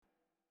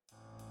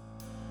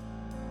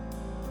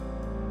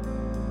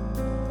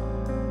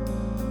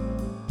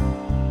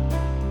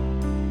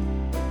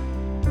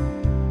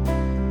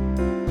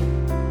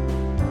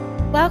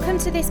Welcome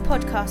to this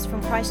podcast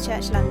from Christ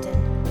Church London.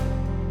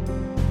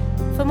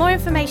 For more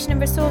information and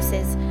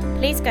resources,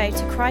 please go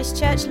to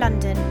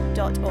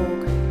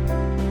christchurchlondon.org.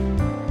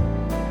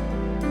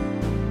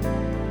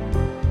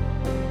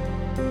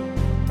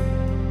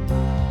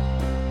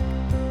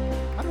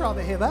 I'd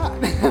rather hear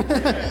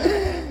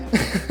that.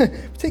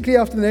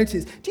 Particularly after the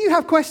notice. Do you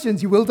have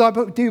questions you will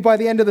do by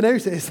the end of the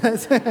notice?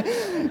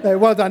 No,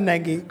 well done,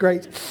 Nengi.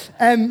 Great.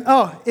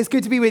 It's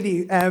good to be with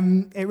you.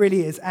 It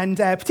really is. And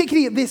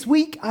particularly this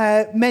week,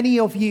 many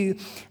of you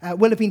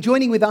will have been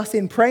joining with us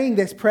in praying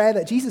this prayer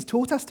that Jesus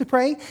taught us to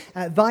pray,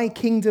 Thy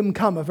Kingdom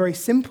Come, a very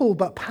simple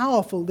but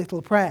powerful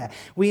little prayer.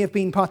 We have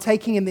been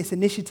partaking in this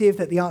initiative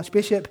that the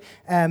Archbishop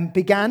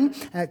began,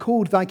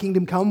 called Thy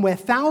Kingdom Come, where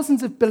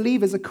thousands of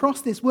believers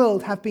across this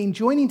world have been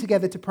joining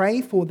together to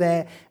pray for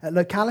their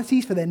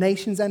localities, for their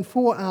nations, and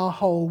for our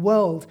whole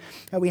world.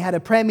 We had a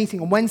prayer meeting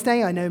on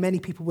Wednesday. I know many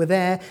people were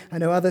there. I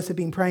know others have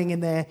been praying in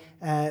there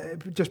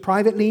just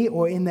privately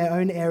or in their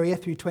own area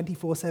through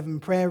 24/7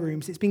 prayer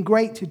rooms. It's been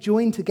great to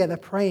join together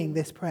praying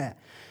this prayer.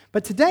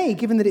 But today,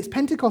 given that it's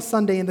Pentecost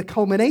Sunday and the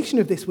culmination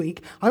of this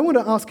week, I want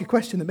to ask a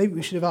question that maybe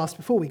we should have asked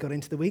before we got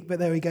into the week, but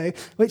there we go,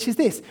 which is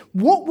this.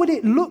 What would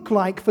it look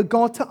like for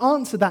God to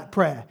answer that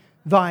prayer?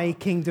 Thy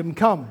kingdom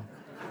come.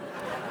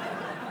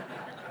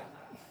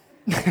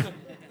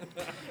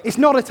 It's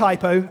not a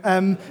typo.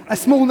 A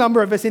small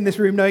number of us in this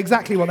room know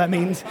exactly what that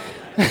means.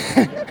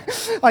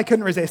 I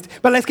couldn't resist.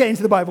 But let's get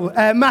into the Bible.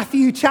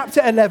 Matthew chapter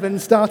 11,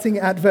 starting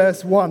at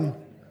verse 1.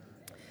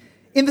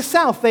 In the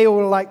south, they all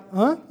were like,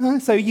 huh?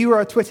 So you were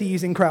a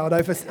Twitter-using crowd.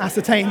 I've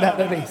ascertained that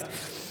at least.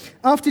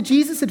 After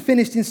Jesus had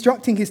finished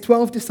instructing his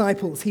 12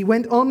 disciples, he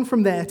went on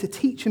from there to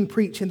teach and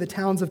preach in the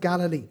towns of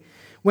Galilee.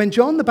 When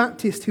John the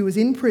Baptist, who was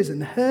in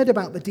prison, heard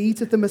about the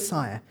deeds of the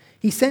Messiah,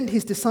 he sent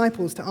his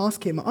disciples to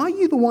ask him, "Are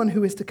you the one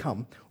who is to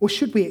come, or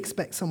should we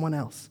expect someone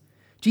else?"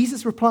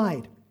 Jesus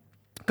replied,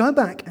 "Go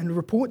back and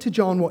report to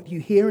John what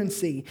you hear and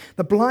see.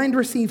 The blind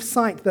receive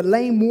sight, the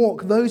lame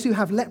walk, those who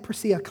have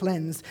leprosy are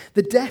cleansed,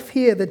 the deaf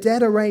hear, the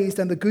dead are raised,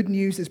 and the good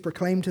news is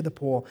proclaimed to the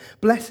poor.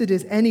 Blessed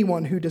is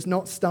anyone who does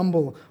not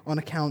stumble on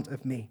account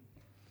of me."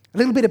 A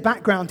little bit of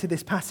background to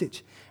this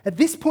passage. At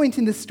this point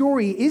in the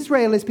story,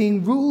 Israel is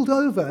being ruled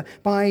over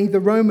by the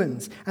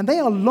Romans, and they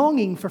are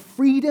longing for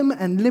freedom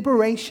and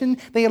liberation.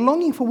 They are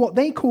longing for what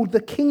they called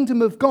the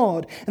kingdom of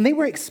God, and they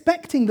were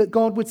expecting that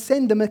God would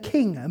send them a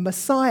king, a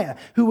Messiah,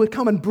 who would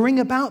come and bring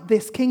about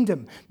this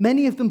kingdom.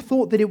 Many of them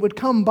thought that it would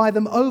come by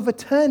them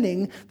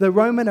overturning the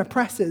Roman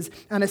oppressors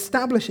and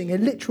establishing a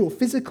literal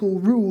physical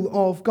rule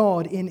of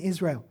God in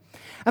Israel.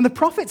 And the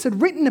prophets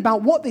had written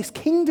about what this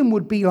kingdom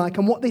would be like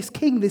and what this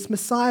king, this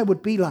Messiah,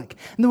 would be like.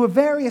 And there were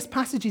various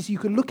passages you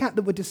could look at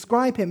that would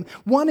describe him.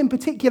 One in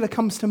particular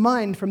comes to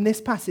mind from this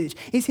passage.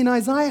 It's in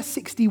Isaiah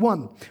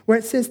 61, where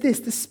it says this,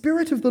 "The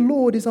Spirit of the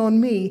Lord is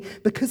on me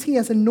because he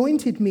has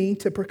anointed me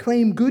to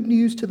proclaim good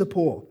news to the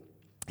poor.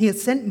 He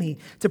has sent me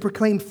to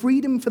proclaim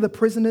freedom for the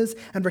prisoners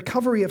and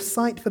recovery of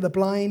sight for the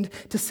blind,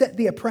 to set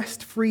the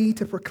oppressed free,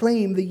 to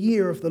proclaim the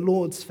year of the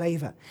Lord's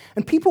favor."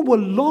 And people were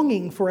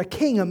longing for a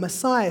king, a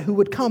Messiah, who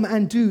would come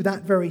and do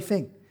that very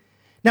thing.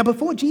 Now,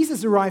 before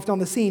Jesus arrived on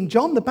the scene,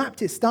 John the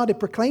Baptist started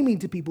proclaiming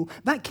to people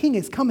that king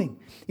is coming.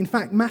 In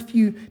fact,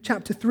 Matthew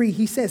chapter 3,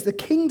 he says, "The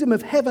kingdom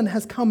of heaven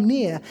has come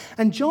near."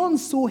 And John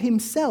saw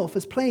himself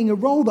as playing a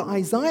role that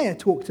Isaiah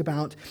talked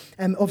about,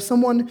 of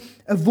someone,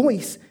 a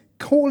voice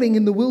calling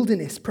in the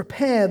wilderness,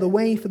 "Prepare the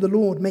way for the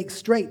Lord, make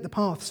straight the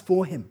paths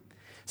for him."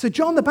 So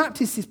John the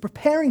Baptist is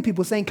preparing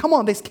people, saying, come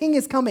on, this king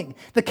is coming.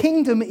 The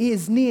kingdom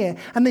is near.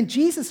 And then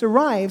Jesus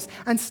arrives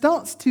and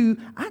starts to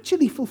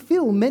actually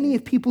fulfill many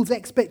of people's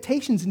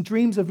expectations and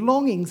dreams of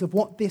longings of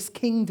what this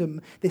kingdom,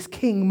 this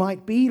king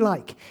might be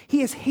like.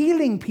 He is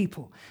healing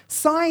people.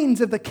 Signs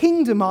of the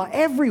kingdom are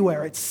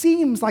everywhere. It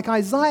seems like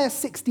Isaiah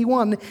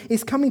 61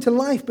 is coming to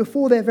life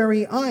before their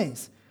very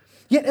eyes.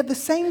 Yet at the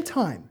same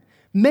time,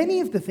 many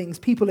of the things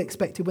people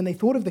expected when they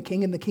thought of the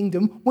king and the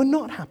kingdom were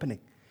not happening.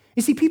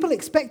 You see, people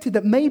expected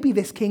that maybe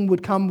this king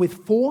would come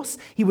with force.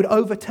 He would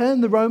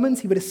overturn the Romans.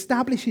 He would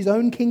establish his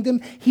own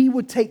kingdom. He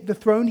would take the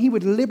throne. He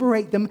would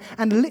liberate them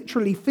and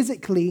literally,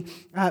 physically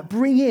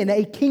bring in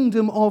a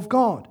kingdom of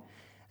God.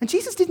 And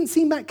Jesus didn't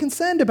seem that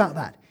concerned about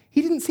that.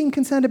 He didn't seem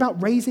concerned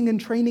about raising and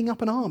training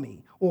up an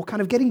army or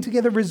kind of getting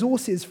together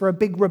resources for a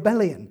big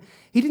rebellion.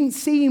 He didn't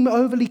seem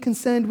overly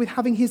concerned with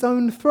having his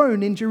own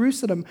throne in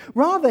Jerusalem.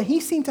 Rather,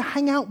 he seemed to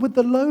hang out with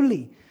the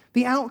lowly,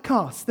 the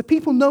outcasts, the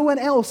people no one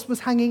else was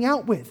hanging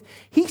out with.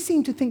 He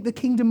seemed to think the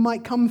kingdom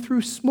might come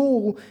through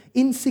small,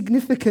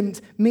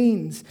 insignificant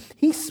means.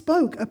 He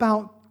spoke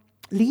about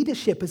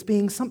leadership as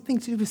being something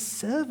to do with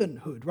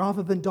servanthood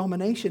rather than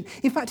domination.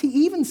 In fact, he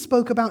even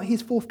spoke about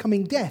his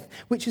forthcoming death,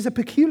 which is a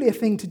peculiar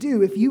thing to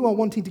do if you are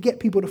wanting to get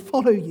people to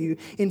follow you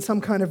in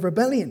some kind of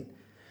rebellion.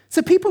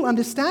 So people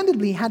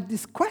understandably had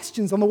these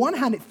questions. On the one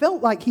hand, it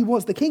felt like he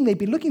was the king they'd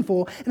be looking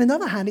for, and on the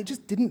other hand, it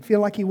just didn't feel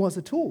like he was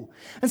at all.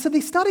 And so they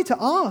started to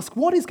ask,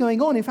 what is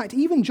going on? In fact,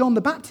 even John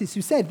the Baptist,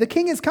 who said, the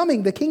king is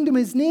coming, the kingdom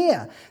is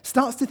near,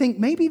 starts to think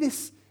maybe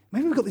this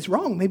maybe we've got this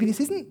wrong. Maybe this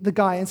isn't the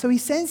guy. And so he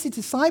sends his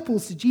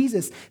disciples to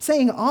Jesus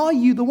saying, are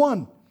you the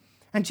one?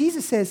 And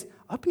Jesus says,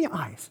 open your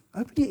eyes,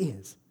 open your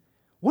ears.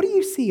 What do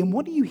you see and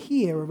what do you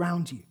hear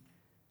around you?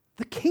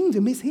 The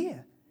kingdom is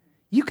here.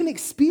 You can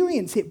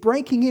experience it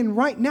breaking in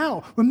right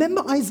now.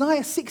 Remember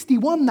Isaiah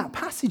 61, that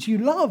passage you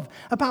love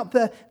about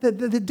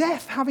the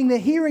deaf having their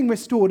hearing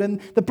restored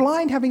and the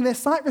blind having their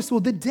sight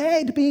restored, the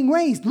dead being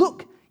raised.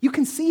 Look, you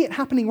can see it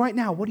happening right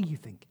now. What do you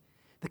think?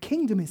 The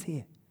kingdom is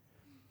here.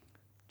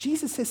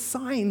 Jesus says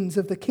signs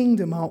of the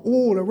kingdom are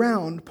all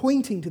around,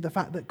 pointing to the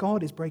fact that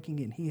God is breaking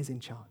in. He is in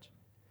charge.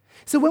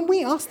 So when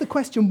we ask the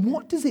question,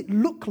 what does it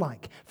look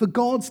like for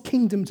God's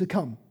kingdom to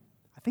come?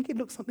 I think it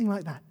looks something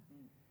like that.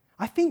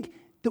 I think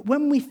that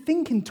when we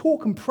think and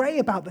talk and pray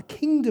about the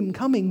kingdom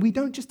coming, we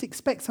don't just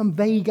expect some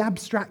vague,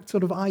 abstract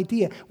sort of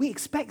idea. We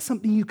expect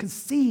something you can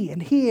see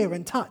and hear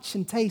and touch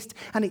and taste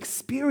and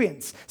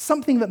experience,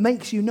 something that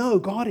makes you know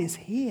God is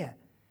here.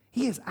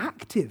 He is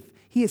active.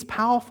 He is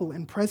powerful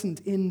and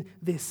present in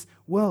this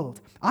world.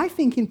 I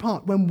think in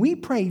part, when we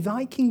pray,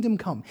 thy kingdom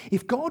come,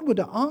 if God were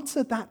to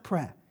answer that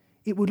prayer,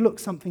 it would look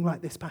something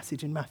like this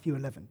passage in Matthew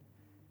 11.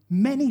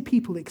 Many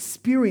people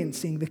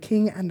experiencing the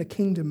king and the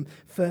kingdom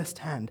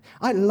firsthand.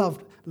 I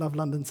loved Love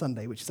London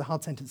Sunday, which is a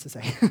hard sentence to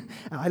say.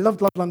 I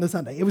loved Love London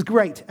Sunday. It was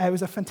great. It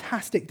was a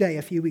fantastic day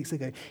a few weeks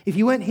ago. If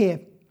you weren't here,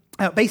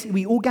 basically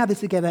we all gathered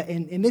together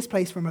in this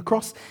place from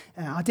across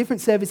our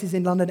different services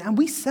in London, and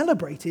we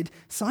celebrated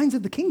signs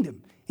of the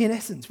kingdom. In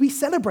essence, we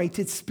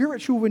celebrated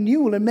spiritual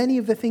renewal and many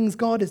of the things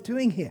God is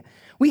doing here.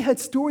 We heard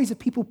stories of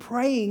people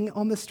praying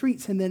on the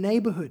streets in their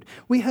neighborhood.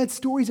 We heard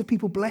stories of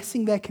people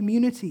blessing their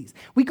communities.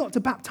 We got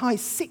to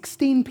baptize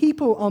 16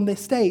 people on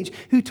this stage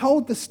who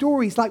told the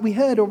stories, like we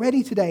heard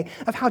already today,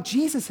 of how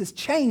Jesus has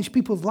changed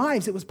people's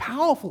lives. It was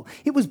powerful.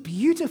 It was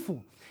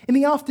beautiful. In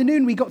the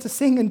afternoon, we got to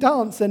sing and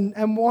dance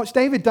and watch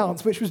David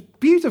dance, which was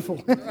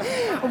beautiful.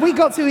 We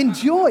got to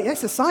enjoy,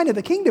 that's a sign of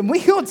the kingdom.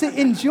 We got to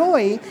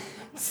enjoy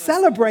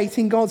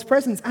celebrating God's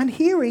presence and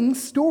hearing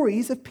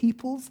stories of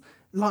people's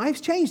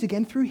lives changed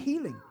again through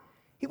healing.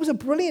 It was a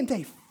brilliant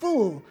day,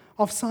 full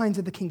of signs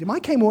of the kingdom. I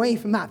came away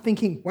from that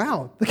thinking,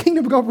 wow, the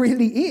kingdom of God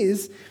really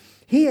is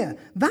here.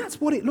 That's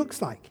what it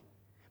looks like.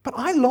 But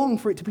I long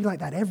for it to be like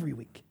that every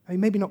week. I mean,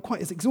 maybe not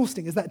quite as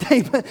exhausting as that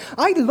day, but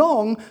I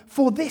long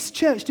for this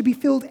church to be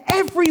filled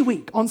every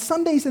week on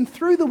Sundays and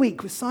through the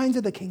week with signs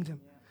of the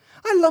kingdom.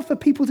 I love for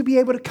people to be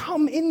able to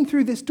come in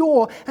through this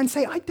door and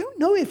say, I don't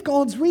know if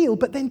God's real,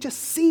 but then just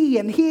see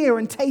and hear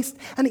and taste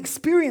and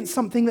experience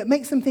something that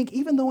makes them think,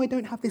 even though I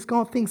don't have this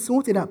God thing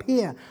sorted up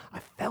here, I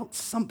felt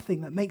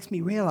something that makes me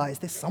realize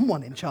there's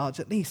someone in charge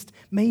at least.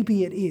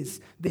 Maybe it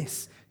is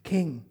this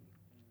king.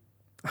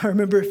 I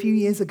remember a few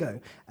years ago,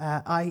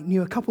 I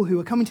knew a couple who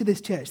were coming to this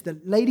church. The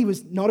lady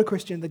was not a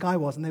Christian, the guy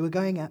was, and they were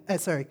going out,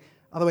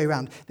 other way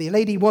around. The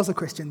lady was a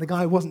Christian, the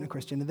guy wasn't a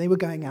Christian, and they were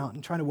going out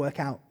and trying to work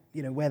out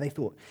where they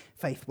thought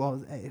faith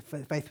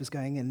was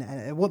going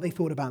and what they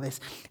thought about this.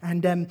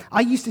 And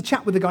I used to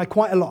chat with the guy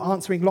quite a lot,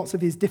 answering lots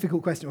of his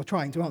difficult questions, or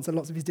trying to answer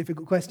lots of his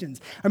difficult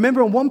questions. I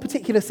remember on one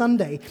particular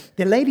Sunday,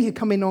 the lady had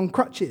come in on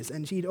crutches,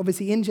 and she'd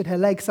obviously injured her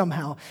leg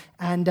somehow,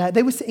 and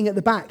they were sitting at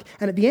the back.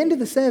 And at the end of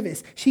the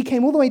service, she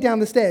came all the way down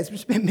the stairs,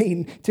 which is a bit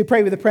mean, to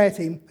pray with the prayer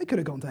team. They could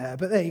have gone to her,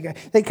 but there you go.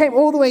 They came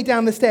all the way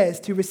down the stairs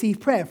to receive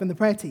prayer from the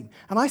prayer team.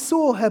 And I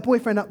saw her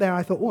boyfriend up there, and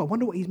I thought, I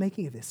wonder what he's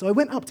making of this. So I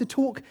went up to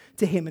talk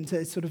to him and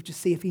to sort of just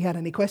see if he had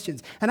any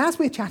questions. And as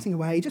we're chatting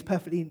away, just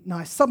perfectly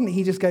nice, suddenly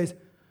he just goes,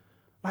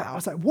 I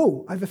was like,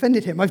 whoa, I've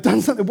offended him. I've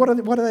done something.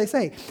 What do they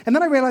say? And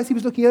then I realized he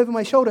was looking over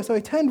my shoulder, so I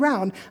turned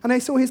round and I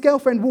saw his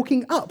girlfriend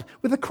walking up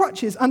with the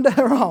crutches under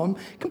her arm.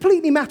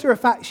 Completely matter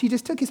of fact, she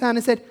just took his hand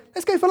and said,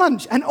 let's go for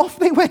lunch. And off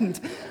they went.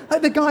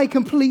 Like the guy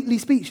completely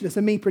speechless,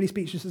 and me pretty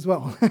speechless as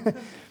well.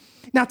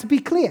 Now, to be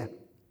clear,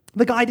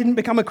 the guy didn't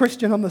become a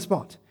Christian on the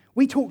spot.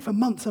 We talked for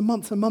months and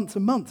months and months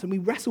and months, and we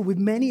wrestled with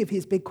many of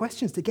his big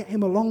questions to get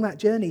him along that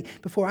journey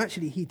before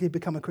actually he did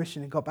become a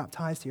Christian and got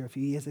baptized here a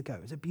few years ago.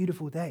 It was a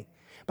beautiful day.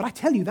 But I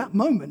tell you, that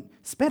moment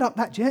sped up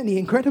that journey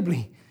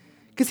incredibly.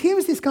 Because here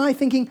was this guy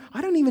thinking,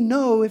 I don't even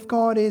know if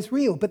God is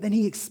real, but then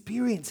he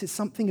experiences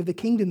something of the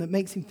kingdom that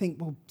makes him think,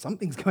 well,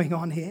 something's going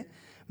on here.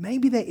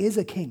 Maybe there is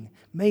a king.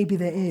 Maybe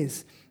there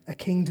is a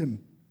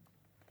kingdom.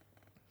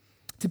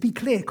 To be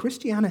clear,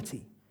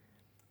 Christianity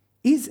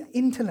is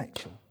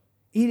intellectual.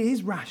 It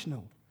is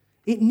rational.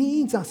 It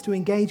needs us to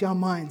engage our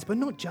minds, but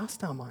not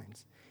just our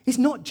minds. It's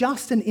not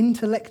just an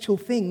intellectual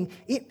thing.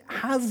 It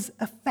has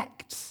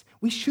effects.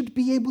 We should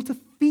be able to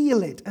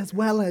feel it as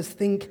well as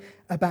think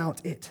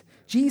about it.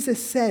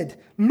 Jesus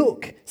said,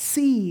 look,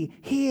 see,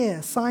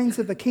 hear, signs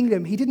of the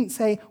kingdom. He didn't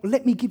say, well,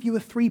 let me give you a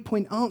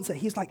 3-point answer.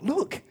 He's like,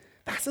 look,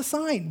 that's a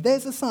sign.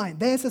 There's a sign.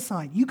 There's a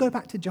sign. You go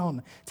back to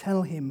John.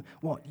 Tell him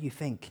what you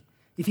think.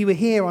 If you were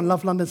here on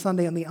Love London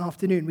Sunday on the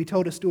afternoon, we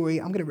told a story.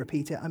 I'm going to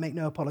repeat it. I make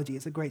no apology.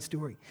 It's a great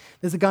story.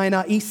 There's a guy in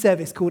our East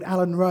service called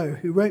Alan Rowe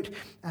who wrote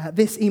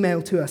this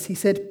email to us. He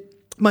said,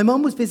 my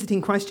mum was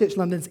visiting Christchurch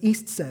London's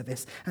East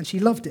service, and she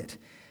loved it.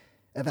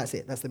 That's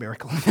it. That's the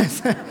miracle.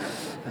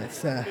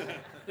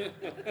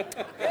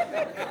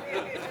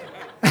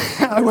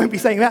 I won't be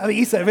saying that at the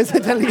e-service, I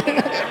tell you.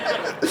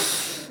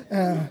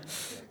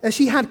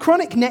 She had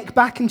chronic neck,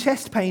 back, and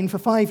chest pain for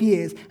 5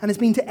 years and has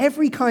been to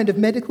every kind of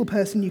medical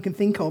person you can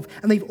think of,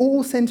 and they've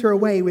all sent her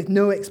away with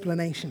no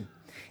explanation.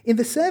 In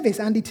the service,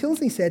 Andy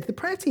Tilsley said, the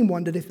prayer team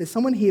wondered if there's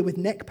someone here with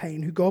neck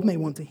pain who God may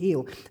want to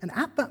heal. And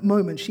at that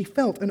moment, she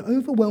felt an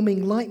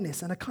overwhelming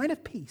lightness and a kind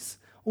of peace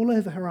all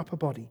over her upper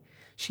body.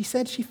 She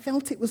said she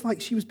felt it was like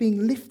she was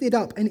being lifted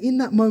up, and in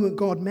that moment,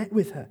 God met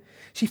with her.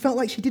 She felt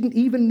like she didn't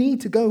even need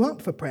to go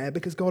up for prayer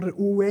because God had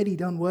already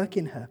done work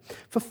in her.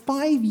 For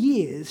 5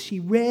 years,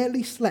 she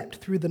rarely slept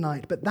through the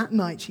night, but that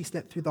night she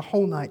slept through the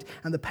whole night,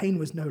 and the pain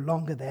was no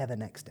longer there the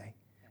next day.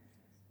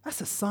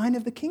 That's a sign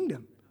of the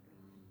kingdom.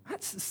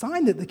 That's a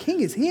sign that the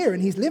king is here,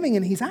 and he's living,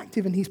 and he's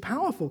active, and he's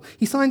powerful.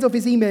 He signs off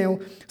his email,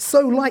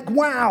 so like,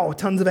 wow,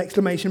 tons of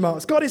exclamation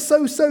marks. God is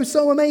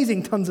so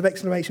amazing, tons of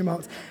exclamation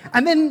marks.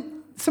 And then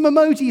some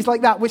emojis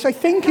like that, which I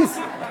think is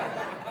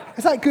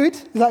that good?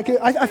 Is that good?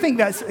 I think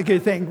that's a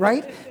good thing,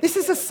 right? This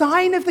is a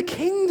sign of the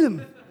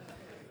kingdom.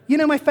 You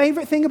know, my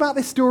favorite thing about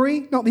this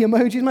story, not the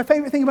emojis, my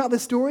favorite thing about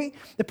this story,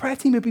 the prayer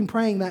team had been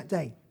praying that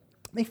day.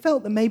 They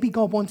felt that maybe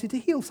God wanted to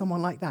heal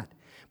someone like that.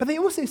 But they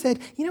also said,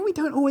 you know, we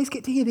don't always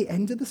get to hear the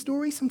end of the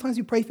story. Sometimes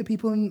we pray for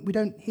people and we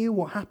don't hear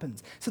what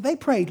happens. So they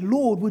prayed,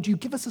 Lord, would you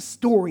give us a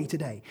story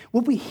today?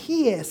 Would we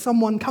hear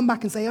someone come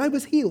back and say, I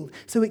was healed,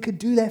 so it could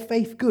do their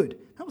faith good?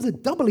 That was a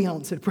doubly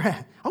answered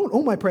prayer. I want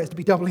all my prayers to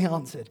be doubly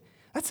answered.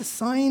 That's a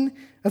sign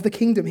of the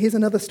kingdom. Here's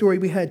another story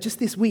we heard just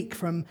this week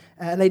from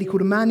a lady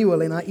called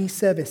Emmanuel in our East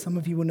service. Some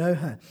of you will know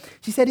her.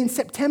 She said in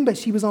September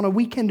she was on a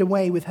weekend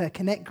away with her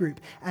Connect group,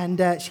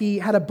 and she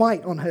had a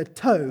bite on her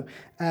toe.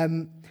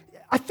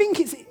 I think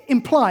it's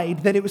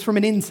implied that it was from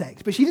an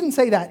insect, but she didn't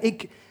say that.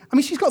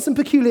 She's got some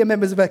peculiar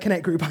members of her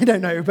Connect group, I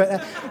don't know,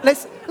 but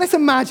let's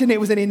imagine it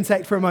was an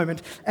insect for a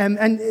moment.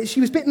 And she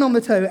was bitten on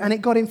the toe, and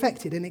it got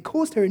infected, and it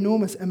caused her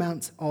enormous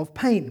amounts of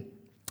pain.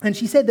 And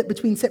she said that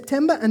between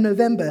September and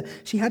November,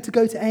 she had to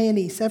go to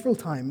A&E several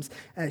times.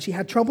 She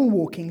had trouble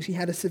walking. She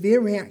had a severe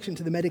reaction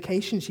to the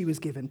medication she was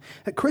given.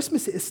 At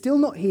Christmas, it is still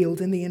not healed,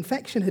 and the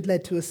infection had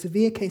led to a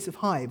severe case of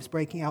hives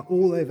breaking out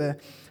all over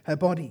her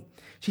body.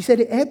 She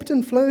said it ebbed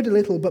and flowed a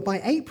little, but by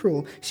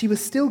April, she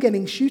was still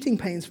getting shooting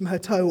pains from her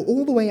toe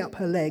all the way up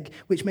her leg,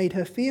 which made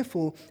her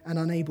fearful and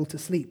unable to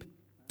sleep.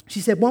 She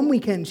said one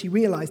weekend she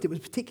realized it was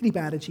particularly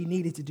bad and she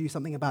needed to do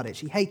something about it.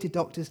 She hated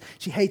doctors.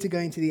 She hated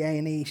going to the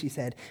A&E, she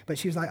said. But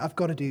she was like, I've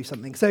got to do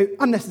something. So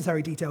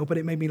unnecessary detail, but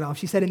it made me laugh.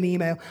 She said in the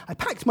email, I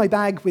packed my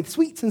bag with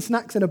sweets and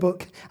snacks and a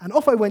book, and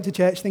off I went to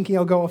church thinking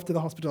I'll go off to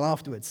the hospital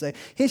afterwards. So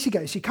here she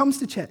goes. She comes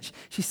to church.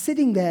 She's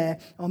sitting there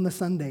on the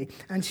Sunday,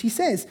 and she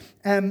says,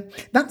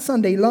 that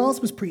Sunday,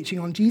 Lars was preaching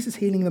on Jesus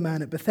healing the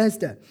man at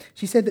Bethesda.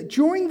 She said that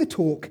during the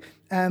talk,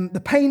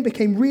 the pain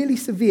became really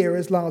severe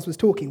as Lars was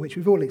talking, which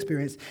we've all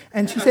experienced.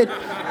 And she said,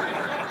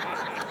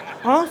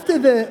 after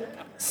the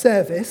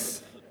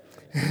service,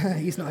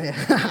 he's not here.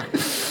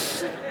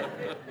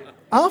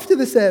 After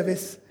the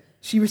service,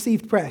 she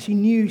received prayer. She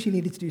knew she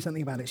needed to do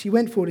something about it. She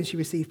went forward and she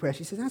received prayer.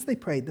 She says, as they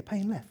prayed, the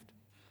pain left.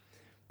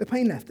 The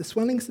pain left. The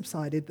swelling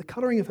subsided. The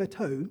colouring of her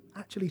toe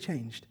actually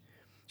changed.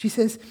 She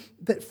says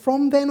that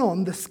from then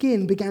on, the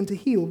skin began to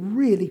heal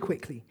really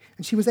quickly,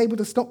 and she was able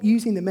to stop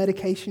using the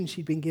medication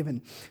she'd been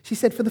given. She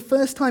said for the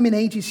first time in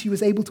ages, she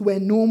was able to wear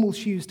normal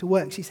shoes to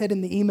work. She said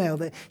in the email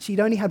that she'd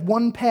only had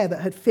one pair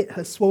that had fit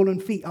her swollen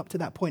feet up to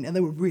that point, and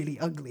they were really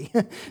ugly.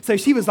 So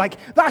she was like,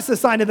 that's a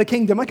sign of the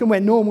kingdom. I can wear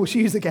normal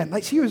shoes again.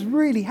 Like, she was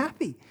really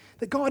happy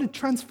that God had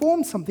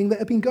transformed something that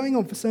had been going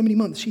on for so many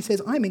months. She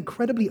says, I'm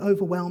incredibly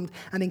overwhelmed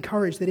and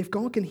encouraged that if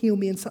God can heal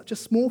me in such a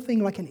small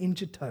thing like an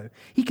injured toe,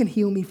 he can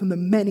heal me from the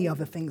many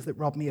other things that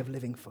rob me of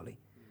living fully.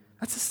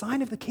 That's a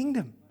sign of the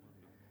kingdom.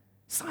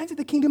 Signs of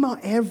the kingdom are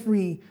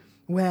everywhere.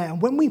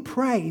 And when we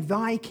pray,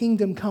 thy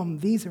kingdom come,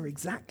 these are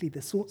exactly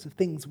the sorts of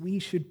things we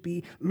should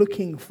be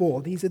looking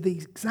for. These are the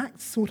exact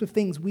sort of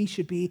things we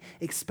should be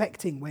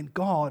expecting when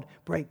God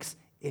breaks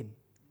in.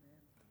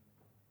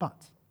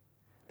 But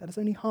that is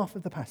only half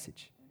of the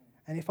passage.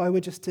 And if I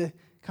were just to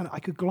I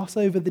could gloss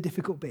over the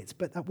difficult bits,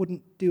 but that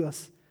wouldn't do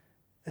us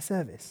a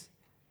service.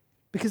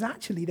 Because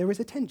actually there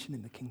is a tension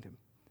in the kingdom.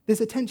 There's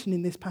a tension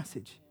in this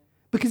passage.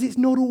 Because it's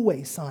not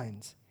always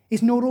signs.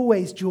 It's not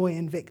always joy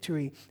and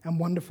victory and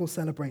wonderful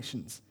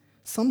celebrations.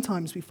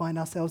 Sometimes we find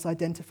ourselves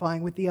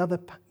identifying with the other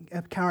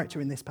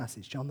character in this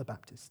passage, John the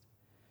Baptist.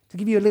 To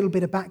give you a little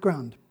bit of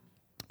background,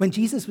 when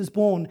Jesus was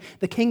born,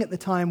 the king at the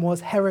time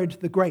was Herod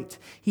the Great.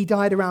 He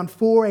died around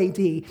 4 AD,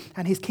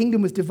 and his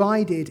kingdom was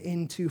divided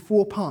into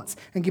 4 parts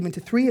and given to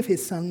 3 of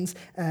his sons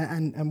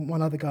and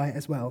one other guy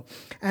as well.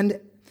 And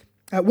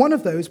one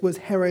of those was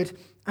Herod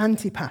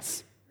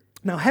Antipas.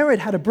 Now, Herod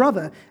had a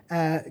brother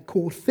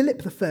called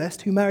Philip I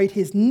who married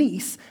his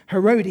niece,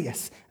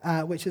 Herodias,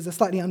 which is a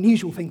slightly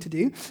unusual thing to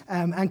do,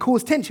 and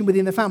caused tension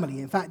within the family.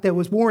 In fact, there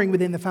was warring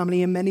within the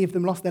family, and many of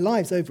them lost their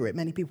lives over it.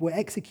 Many people were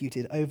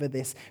executed over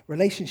this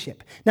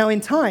relationship. Now,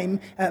 in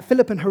time,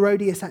 Philip and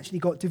Herodias actually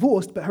got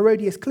divorced, but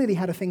Herodias clearly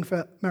had a thing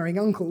for marrying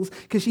uncles,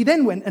 because she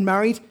then went and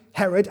married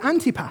Herod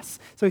Antipas.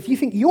 So if you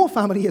think your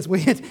family is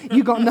weird,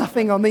 you got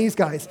nothing on these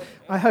guys,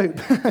 I hope.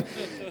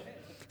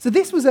 So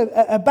this was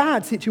a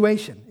bad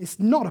situation. It's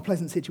not a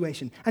pleasant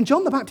situation. And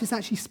John the Baptist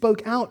actually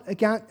spoke out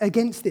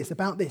against this,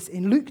 about this.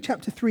 In Luke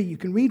chapter 3, you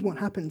can read what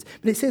happens.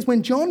 But it says,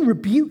 when John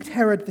rebuked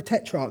Herod the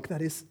Tetrarch,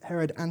 that is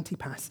Herod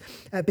Antipas,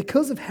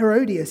 because of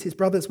Herodias, his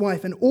brother's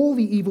wife, and all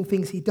the evil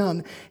things he'd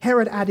done,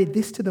 Herod added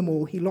this to them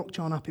all. He locked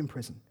John up in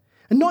prison.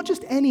 And not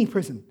just any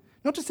prison.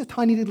 Not just a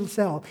tiny little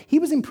cell. He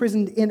was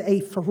imprisoned in a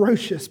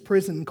ferocious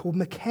prison called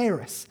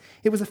Machaerus.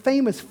 It was a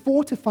famous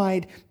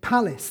fortified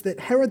palace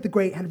that Herod the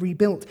Great had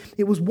rebuilt.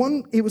 It was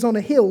on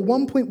a hill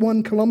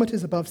 1.1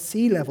 kilometers above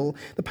sea level.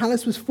 The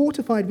palace was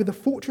fortified with a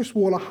fortress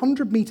wall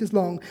 100 meters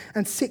long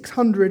and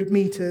 600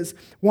 meters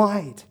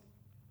wide.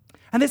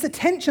 And there's a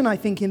tension, I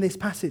think, in this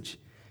passage,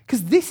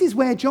 because this is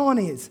where John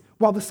is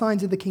while the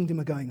signs of the kingdom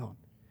are going on.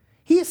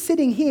 He is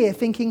sitting here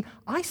thinking,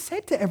 I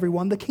said to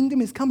everyone, the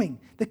kingdom is coming.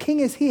 The king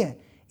is here.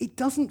 It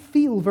doesn't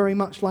feel very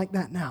much like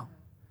that now.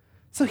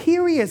 So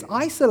here he is,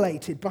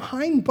 isolated,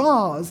 behind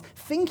bars,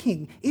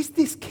 thinking, is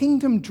this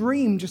kingdom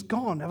dream just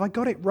gone? Have I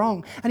got it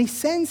wrong? And he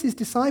sends his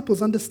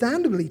disciples,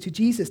 understandably, to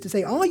Jesus to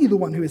say, are you the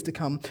one who is to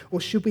come, or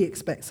should we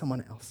expect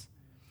someone else?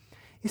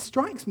 It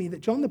strikes me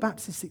that John the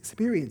Baptist's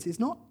experience is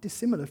not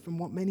dissimilar from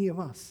what many of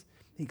us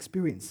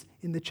experience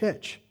in the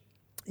church,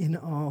 in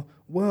our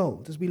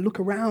world. As we look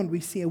around,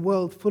 we see a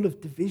world full of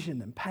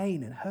division and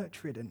pain and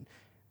hurt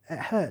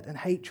and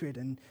hatred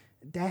and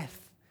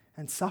death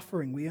and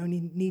suffering. We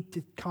only need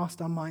to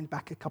cast our mind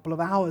back a couple of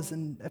hours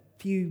and a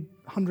few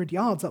 100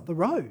 yards up the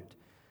road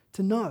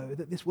to know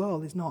that this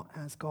world is not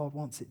as God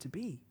wants it to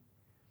be.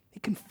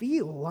 It can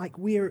feel like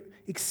we're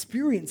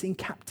experiencing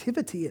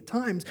captivity at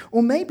times,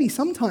 or maybe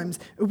sometimes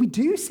we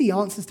do see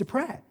answers to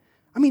prayer.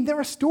 I mean, there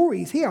are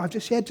stories here. I've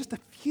just shared just a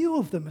few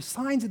of them as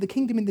signs of the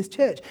kingdom in this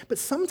church. But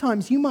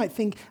sometimes you might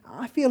think,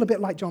 I feel a bit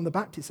like John the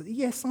Baptist.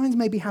 Yes, signs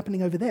may be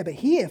happening over there. But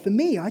here, for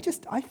me, I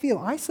feel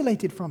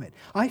isolated from it.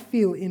 I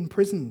feel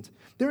imprisoned.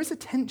 There is a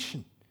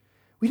tension.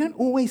 We don't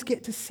always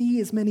get to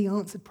see as many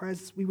answered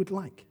prayers as we would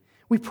like.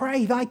 We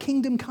pray, thy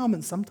kingdom come,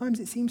 and sometimes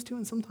it seems to,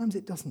 and sometimes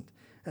it doesn't,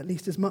 at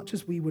least as much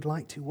as we would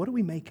like to. What do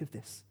we make of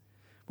this?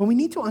 Well, we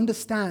need to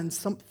understand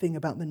something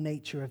about the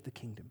nature of the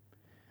kingdom.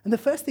 And the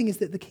first thing is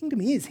that the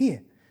kingdom is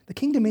here. The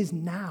kingdom is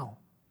now.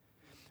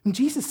 When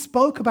Jesus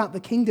spoke about the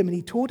kingdom and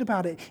he taught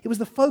about it, it was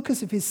the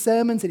focus of his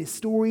sermons and his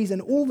stories,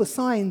 and all the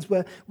signs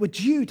were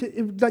due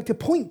to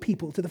point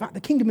people to the fact the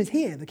kingdom is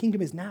here, the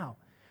kingdom is now.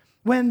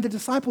 When the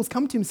disciples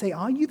come to him and say,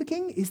 are you the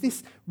king? Is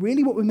this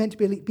really what we're meant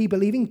to be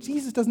believing?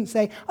 Jesus doesn't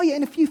say, oh yeah,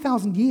 in a few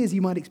thousand years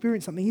you might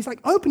experience something. He's like,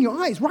 open your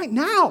eyes right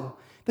now.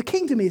 The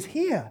kingdom is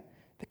here.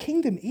 The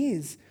kingdom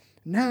is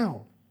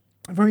now.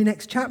 The very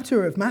next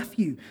chapter of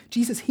Matthew,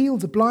 Jesus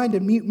heals a blind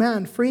and mute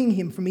man, freeing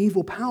him from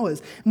evil powers.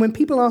 And when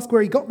people ask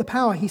where he got the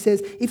power, he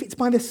says, if it's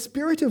by the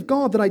Spirit of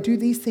God that I do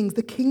these things,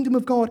 the kingdom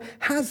of God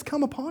has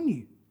come upon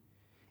you.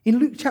 In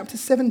Luke chapter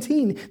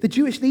 17, the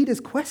Jewish leaders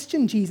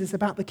question Jesus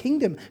about the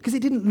kingdom because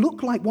it didn't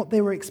look like what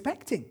they were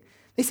expecting.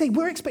 They say,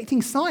 we're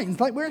expecting signs,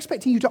 like we're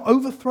expecting you to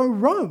overthrow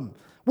Rome.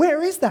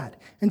 Where is that?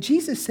 And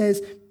Jesus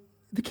says,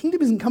 the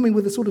kingdom isn't coming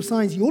with the sort of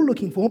signs you're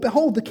looking for.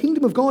 Behold, the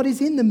kingdom of God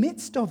is in the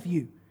midst of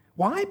you.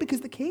 Why?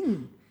 Because the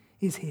king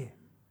is here.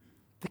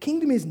 The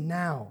kingdom is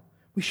now.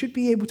 We should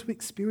be able to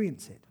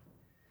experience it.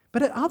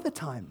 But at other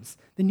times,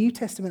 the New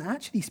Testament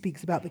actually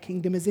speaks about the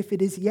kingdom as if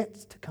it is yet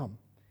to come.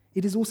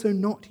 It is also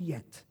not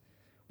yet.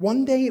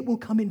 One day it will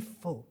come in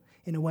full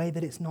in a way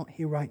that it's not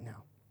here right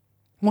now.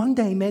 One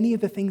day, many of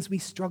the things we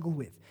struggle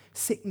with,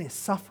 sickness,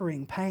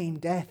 suffering, pain,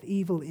 death,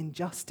 evil,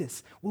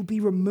 injustice, will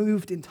be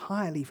removed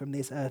entirely from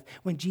this earth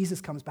when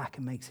Jesus comes back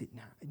and makes it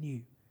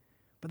new.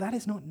 But that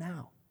is not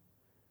now.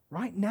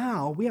 Right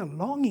now, we are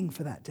longing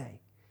for that day.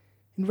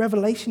 In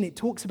Revelation, it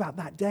talks about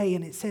that day,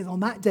 and it says,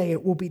 on that day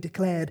it will be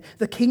declared,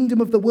 the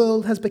kingdom of the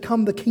world has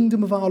become the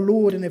kingdom of our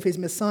Lord and of his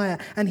Messiah,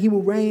 and he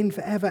will reign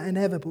forever and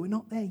ever. But we're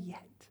not there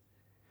yet.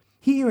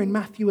 Here in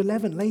Matthew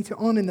 11, later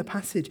on in the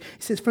passage,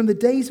 it says, from the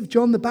days of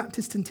John the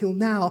Baptist until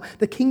now,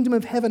 the kingdom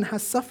of heaven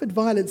has suffered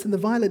violence, and the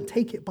violent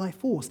take it by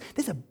force.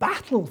 There's a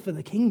battle for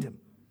the kingdom.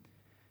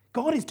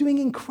 God is doing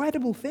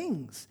incredible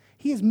things.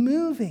 He is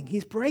moving. He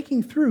is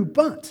breaking through,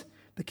 but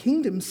the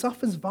kingdom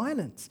suffers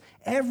violence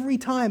every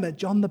time a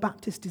John the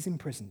Baptist is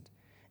imprisoned.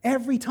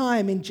 Every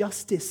time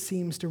injustice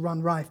seems to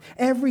run rife.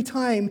 Every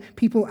time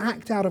people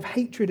act out of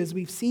hatred, as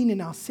we've seen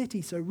in our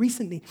city so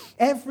recently.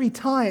 Every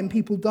time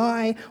people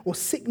die or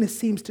sickness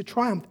seems to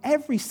triumph.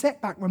 Every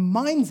setback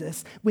reminds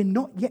us we're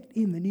not yet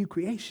in the new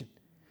creation.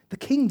 The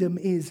kingdom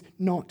is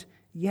not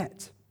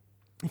yet.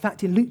 In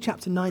fact, in Luke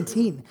chapter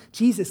 19,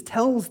 Jesus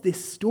tells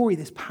this story,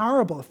 this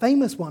parable, a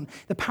famous one,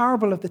 the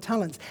parable of the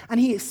talents, and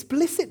he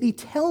explicitly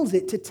tells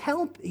it to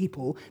tell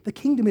people the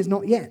kingdom is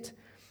not yet.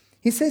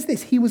 He says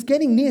this, he was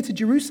getting near to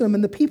Jerusalem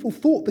and the people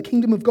thought the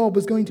kingdom of God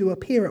was going to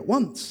appear at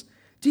once.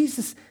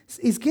 Jesus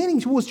is getting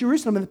towards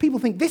Jerusalem and the people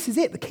think this is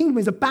it, the kingdom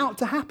is about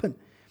to happen.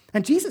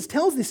 And Jesus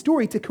tells this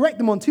story to correct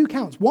them on two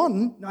counts.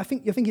 One, I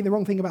think you're thinking the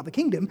wrong thing about the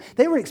kingdom.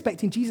 They were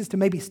expecting Jesus to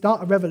maybe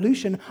start a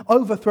revolution,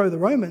 overthrow the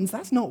Romans.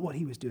 That's not what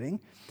he was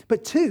doing.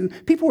 But two,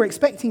 people were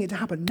expecting it to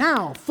happen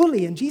now,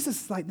 fully. And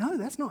Jesus is like, no,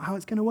 that's not how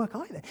it's going to work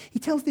either. He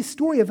tells this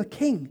story of a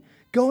king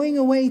going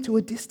away to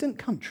a distant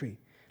country,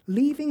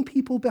 leaving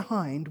people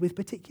behind with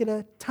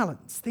particular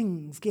talents,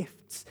 things,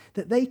 gifts,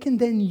 that they can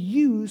then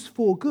use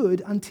for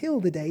good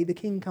until the day the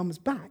king comes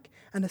back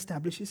and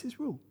establishes his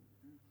rule.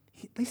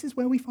 This is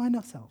where we find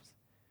ourselves.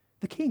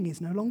 The king is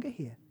no longer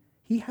here.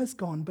 He has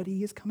gone, but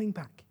he is coming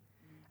back.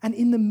 And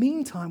in the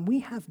meantime,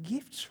 we have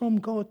gifts from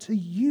God to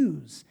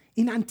use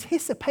in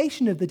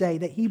anticipation of the day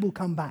that he will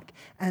come back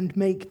and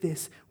make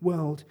this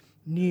world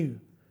new.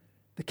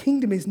 The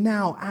kingdom is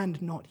now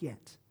and not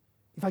yet.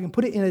 If I can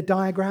put it in a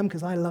diagram,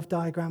 because I love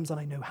diagrams and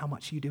I know how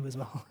much you do as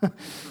well.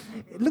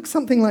 It looks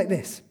something like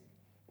this.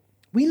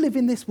 We live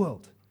in this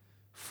world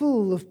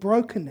full of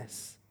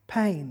brokenness,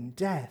 pain,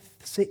 death,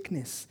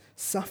 sickness,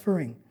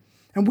 suffering.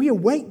 And we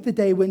await the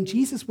day when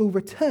Jesus will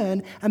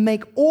return and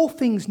make all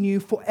things new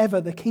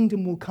forever. The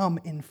kingdom will come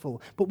in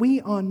full. But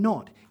we are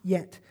not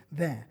yet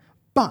there.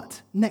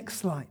 But, next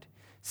slide.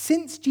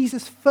 Since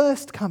Jesus'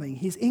 first coming,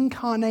 his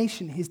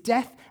incarnation, his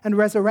death and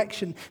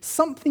resurrection,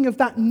 something of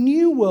that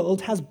new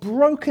world has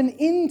broken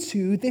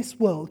into this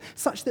world,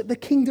 such that the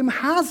kingdom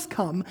has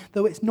come,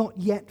 though it's not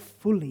yet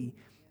fully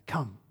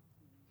come.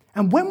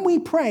 And when we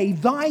pray,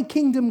 thy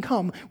kingdom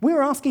come,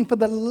 we're asking for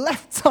the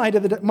left side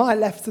of my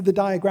left of the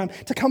diagram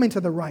to come into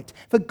the right,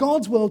 for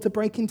God's world to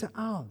break into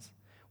ours.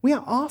 We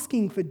are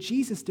asking for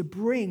Jesus to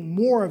bring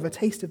more of a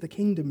taste of the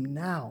kingdom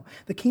now.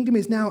 The kingdom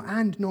is now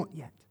and not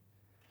yet.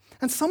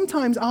 And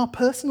sometimes our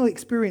personal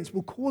experience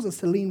will cause us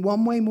to lean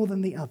one way more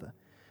than the other.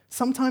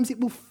 Sometimes it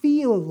will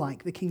feel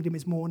like the kingdom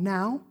is more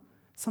now.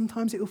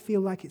 Sometimes it will feel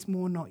like it's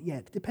more not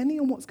yet, depending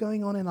on what's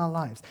going on in our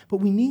lives. But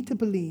we need to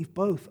believe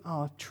both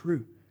are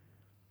true.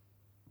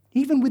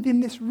 Even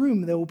within this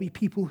room, there will be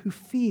people who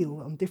feel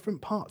on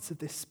different parts of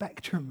this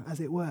spectrum, as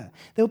it were.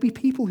 There will be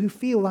people who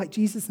feel like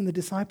Jesus and the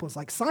disciples,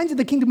 like signs of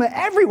the kingdom are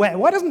everywhere.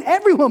 Why doesn't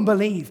everyone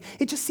believe?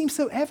 It just seems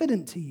so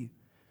evident to you.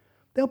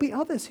 There'll be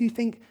others who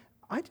think,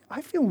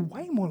 I feel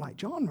way more like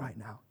John right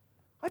now.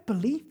 I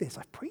believe this.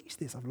 I've preached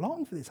this. I've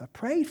longed for this. I've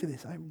prayed for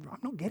this. I'm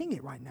not getting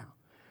it right now.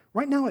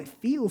 Right now, it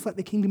feels like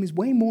the kingdom is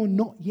way more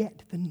not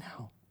yet than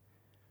now.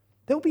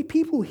 There'll be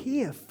people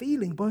here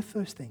feeling both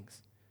those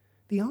things.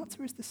 The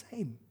answer is the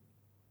same.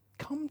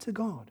 Come to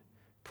God.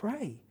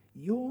 Pray.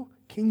 Your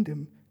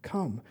kingdom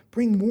come.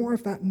 Bring more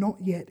of that not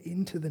yet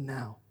into the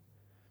now.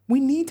 We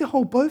need to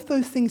hold both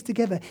those things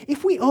together.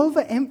 If we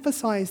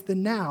overemphasize the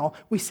now,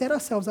 we set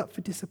ourselves up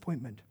for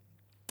disappointment.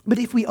 But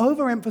if we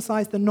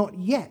overemphasize the not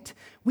yet,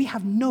 we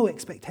have no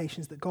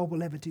expectations that God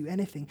will ever do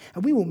anything,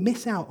 and we will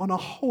miss out on a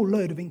whole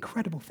load of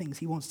incredible things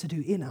he wants to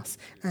do in us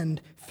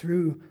and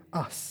through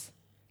us.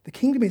 The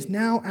kingdom is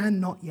now and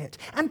not yet.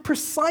 And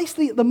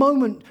precisely at the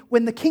moment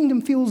when the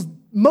kingdom feels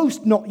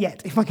most not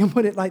yet, if I can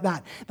put it like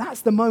that,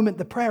 that's the moment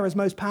the prayer is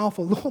most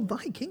powerful. Lord,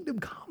 thy kingdom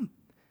come.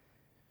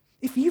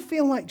 If you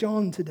feel like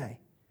John today,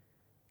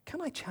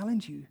 can I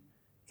challenge you,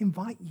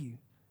 invite you,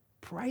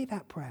 pray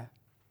that prayer.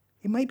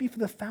 It may be for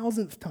the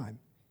 1,000th time.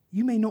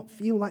 You may not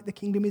feel like the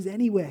kingdom is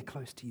anywhere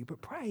close to you, but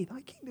pray,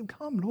 thy kingdom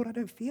come. Lord, I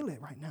don't feel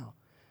it right now.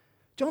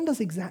 John does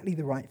exactly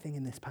the right thing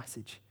in this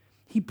passage.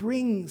 He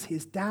brings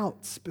his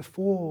doubts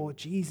before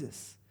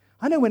Jesus.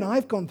 I know when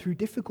I've gone through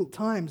difficult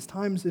times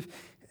of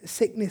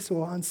sickness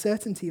or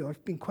uncertainty, or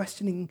I've been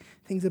questioning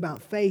things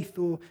about faith,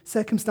 or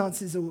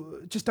circumstances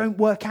or just don't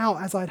work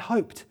out as I'd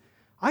hoped,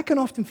 I can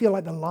often feel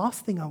like the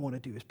last thing I want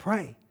to do is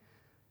pray.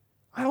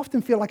 I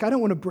often feel like I don't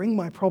want to bring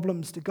my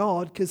problems to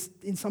God because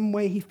in some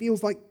way he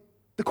feels like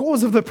the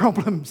cause of the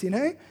problems, you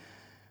know?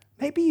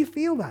 Maybe you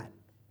feel that.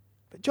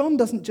 But John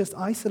doesn't just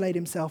isolate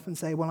himself and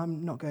say, well,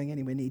 I'm not going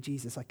anywhere near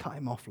Jesus. I cut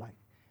him off like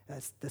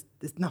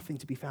there's nothing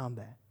to be found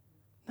there.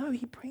 No,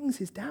 he brings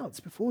his doubts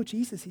before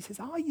Jesus. He says,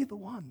 are you the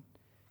one?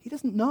 He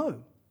doesn't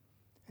know.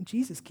 And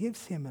Jesus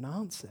gives him an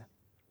answer.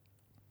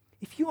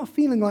 If you are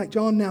feeling like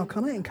John now,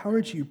 can I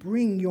encourage you,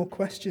 bring your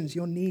questions,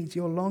 your needs,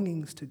 your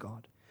longings to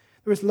God.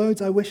 There is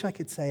loads I wish I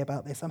could say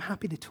about this. I'm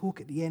happy to talk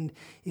at the end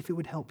if it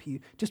would help you.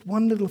 Just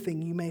one little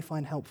thing you may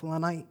find helpful,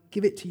 and I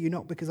give it to you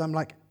not because I'm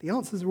like, the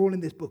answers are all in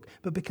this book,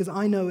 but because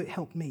I know it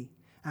helped me,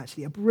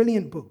 actually. A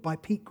brilliant book by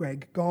Pete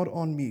Greig, God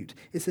on Mute.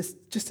 It's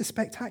just a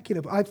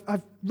spectacular book.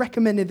 I've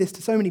recommended this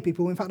to so many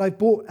people. In fact, I've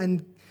bought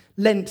and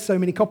lent so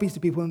many copies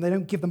to people and they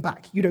don't give them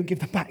back. You don't give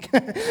them back.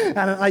 And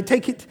I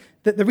take it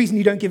that the reason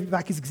you don't give it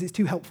back is because it's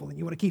too helpful and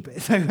you want to keep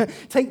it. So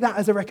take that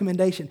as a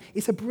recommendation.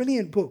 It's a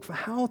brilliant book for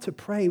how to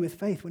pray with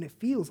faith when it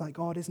feels like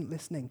God isn't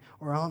listening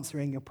or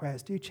answering your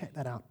prayers. Do check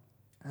that out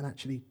and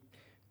actually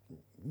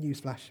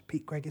newsflash,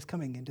 Pete Greig is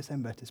coming in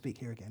December to speak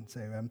here again,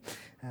 so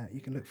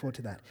you can look forward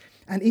to that.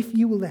 And if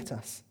you will let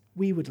us,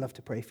 we would love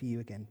to pray for you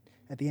again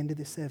at the end of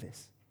this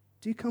service.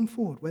 Do come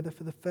forward, whether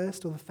for the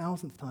first or the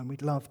 1,000th time,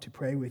 we'd love to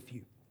pray with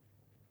you.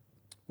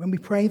 When we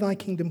pray, thy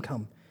kingdom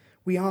come,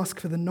 we ask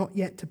for the not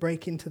yet to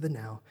break into the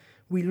now.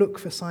 We look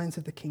for signs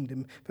of the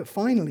kingdom. But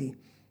finally,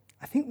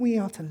 I think we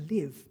are to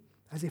live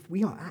as if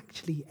we are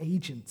actually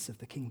agents of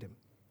the kingdom.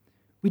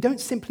 We don't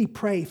simply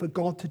pray for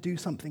God to do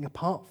something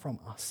apart from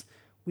us.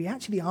 We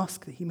actually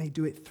ask that he may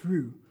do it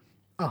through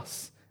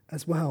us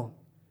as well.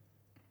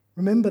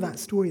 Remember that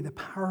story, the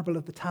parable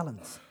of the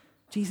talents.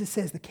 Jesus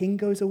says the king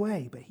goes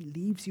away, but he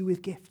leaves you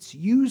with gifts.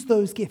 Use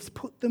those gifts,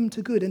 put them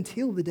to good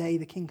until the day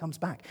the king comes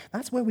back.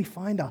 That's where we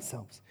find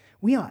ourselves.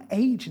 We are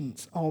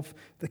agents of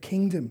the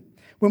kingdom.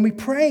 When we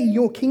pray,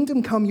 your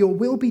kingdom come, your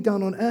will be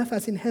done on earth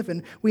as in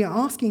heaven, we are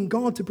asking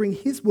God to bring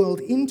his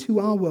world into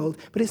our world.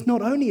 But it's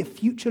not only a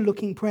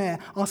future-looking prayer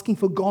asking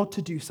for God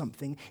to do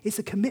something. It's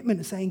a commitment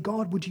of saying,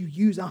 God, would you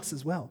use us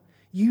as well?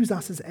 Use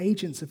us as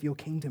agents of your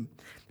kingdom.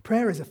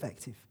 Prayer is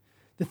effective.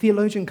 The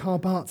theologian Karl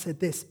Barth said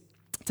this: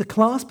 to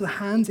clasp the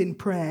hands in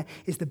prayer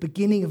is the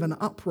beginning of an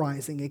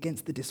uprising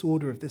against the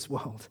disorder of this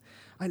world.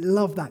 I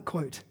love that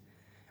quote.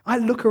 I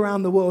look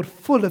around the world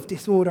full of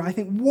disorder. I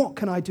think, what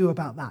can I do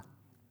about that?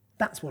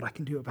 That's what I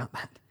can do about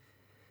that.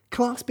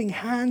 Clasping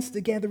hands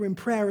together in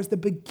prayer is the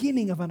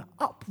beginning of an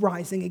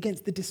uprising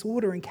against the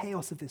disorder and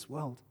chaos of this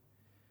world.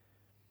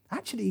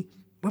 Actually,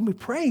 when we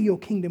pray, your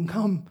kingdom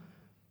come,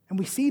 and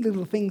we see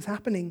little things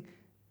happening,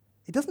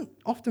 it doesn't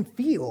often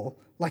feel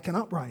like an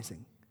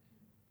uprising.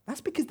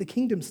 That's because the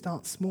kingdom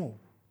starts small.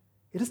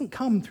 It doesn't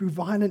come through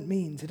violent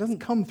means. It doesn't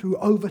come through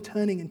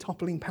overturning and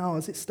toppling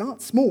powers. It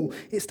starts small.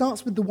 It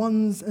starts with the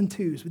ones and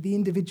twos, with the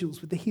individuals,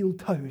 with the healed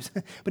toes.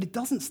 But it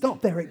doesn't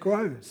stop there. It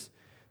grows.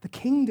 The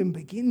kingdom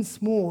begins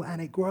small,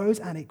 and it grows,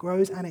 and it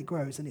grows, and it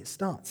grows, and it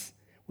starts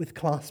with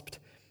clasped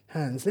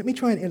hands. Let me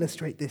try and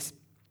illustrate this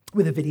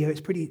with a video.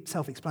 It's pretty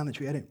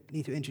self-explanatory. I don't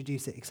need to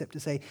introduce it except to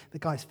say the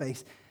guy's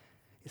face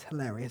is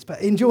hilarious.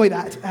 But enjoy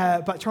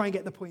that, but try and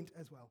get the point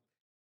as well.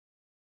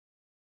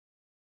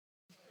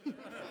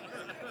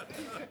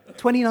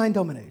 29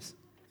 dominoes.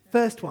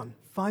 First one,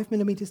 5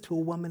 millimeters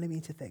tall, 1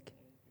 millimeter thick.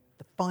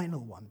 The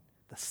final one,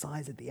 the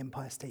size of the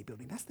Empire State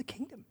Building. That's the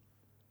kingdom.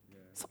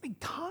 Something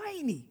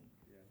tiny,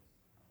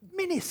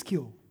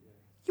 minuscule.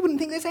 You wouldn't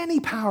think there's any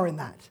power in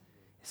that.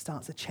 It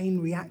starts a chain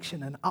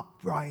reaction, an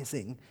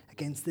uprising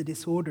against the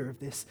disorder of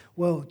this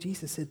world.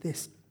 Jesus said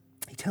this.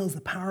 He tells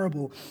the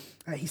parable.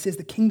 He says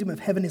the kingdom of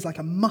heaven is like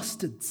a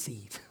mustard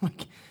seed,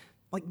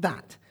 like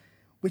that,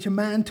 which a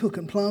man took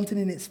and planted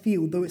in its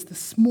field. Though it's the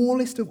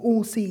smallest of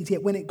all seeds,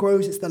 yet when it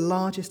grows, it's the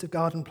largest of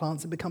garden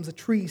plants and becomes a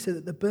tree so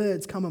that the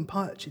birds come and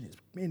perch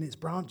in its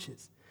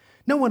branches.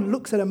 No one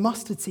looks at a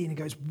mustard seed and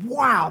goes,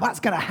 wow,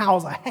 that's going to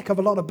house a heck of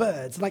a lot of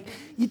birds. Like,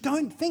 you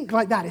don't think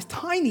like that. It's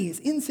tiny, it's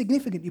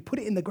insignificant. You put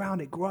it in the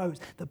ground, it grows.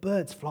 The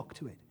birds flock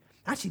to it.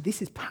 Actually,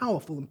 this is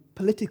powerful and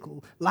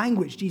political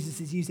language Jesus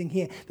is using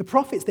here. The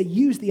prophets, they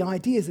use the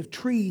ideas of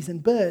trees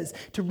and birds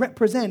to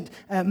represent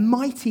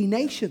mighty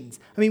nations.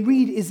 I mean,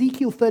 read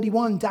Ezekiel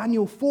 31,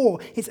 Daniel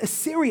 4. It's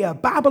Assyria,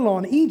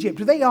 Babylon,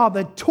 Egypt. They are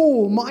the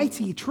tall,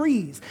 mighty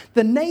trees.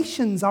 The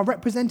nations are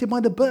represented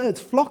by the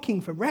birds flocking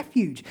for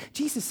refuge.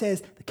 Jesus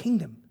says the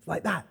kingdom is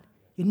like that.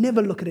 You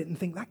never look at it and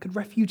think that could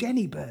refuge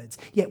any birds.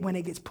 Yet when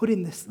it gets put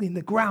in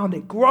the ground,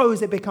 it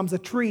grows, it becomes a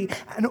tree,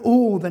 and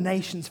all the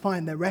nations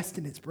find their rest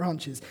in its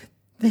branches.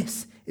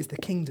 This is the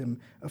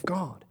kingdom of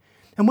God.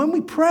 And when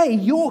we pray,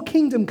 your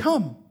kingdom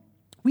come,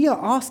 we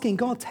are asking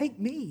God, take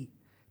me,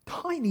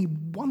 tiny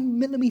 1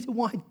 millimeter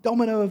wide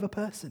domino of a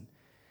person,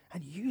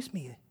 and use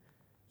me.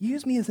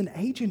 Use me as an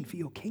agent for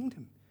your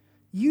kingdom.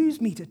 Use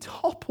me to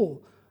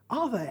topple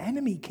other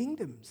enemy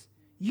kingdoms.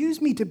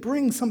 Use me to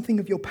bring something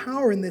of your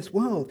power in this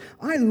world.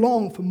 I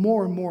long for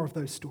more and more of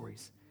those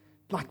stories,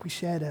 like we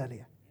shared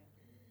earlier.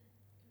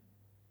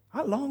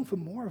 I long for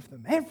more of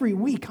them. Every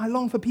week, I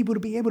long for people to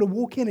be able to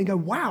walk in and go,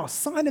 wow,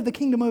 sign of the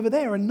kingdom over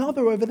there,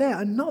 another over there,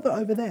 another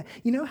over there.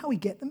 You know how we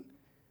get them?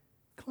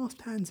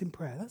 Clasped hands in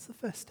prayer. That's the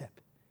first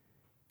step.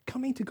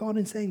 Coming to God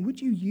and saying,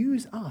 would you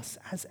use us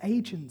as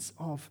agents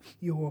of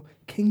your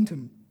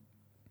kingdom?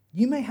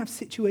 You may have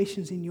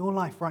situations in your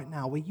life right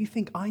now where you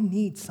think, I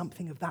need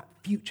something of that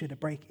future to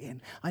break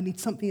in. I need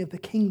something of the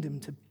kingdom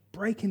to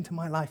break into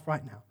my life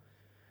right now.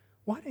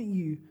 Why don't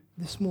you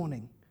this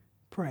morning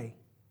pray,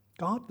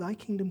 God, thy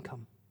kingdom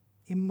come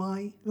in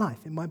my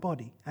life, in my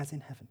body, as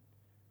in heaven.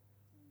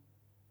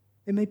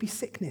 It may be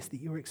sickness that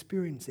you're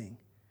experiencing.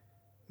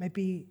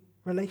 Maybe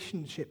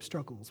relationship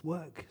struggles,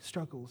 work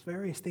struggles,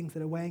 various things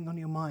that are weighing on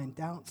your mind,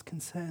 doubts,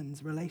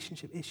 concerns,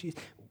 relationship issues.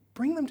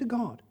 Bring them to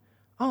God.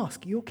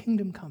 Ask, your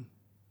kingdom come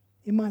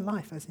in my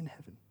life as in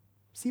heaven.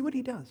 See what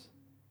he does.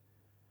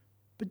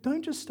 But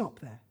don't just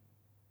stop there.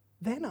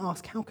 Then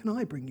ask, how can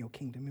I bring your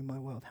kingdom in my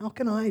world? How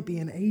can I be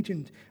an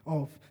agent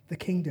of the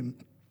kingdom?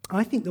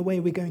 I think the way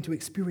we're going to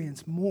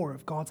experience more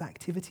of God's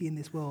activity in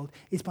this world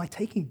is by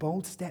taking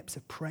bold steps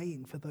of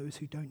praying for those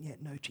who don't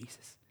yet know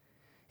Jesus.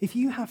 If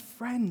you have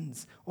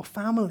friends or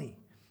family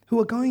who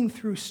are going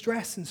through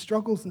stress and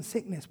struggles and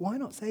sickness, why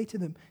not say to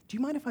them, do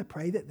you mind if I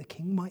pray that the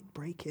King might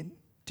break in,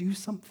 do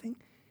something,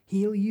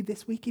 heal you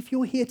this week? If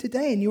you're here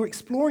today and you're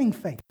exploring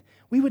faith,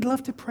 we would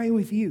love to pray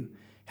with you,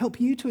 help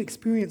you to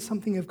experience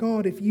something of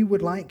God if you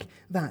would like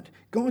that.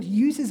 God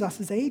uses us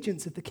as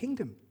agents of the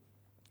kingdom.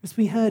 As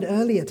we heard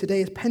earlier,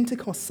 today is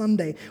Pentecost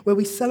Sunday, where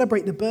we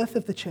celebrate the birth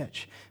of the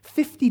church.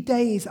 50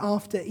 days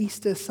after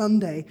Easter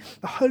Sunday,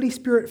 the Holy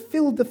Spirit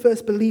filled the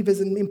first believers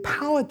and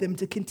empowered them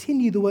to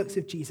continue the works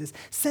of Jesus,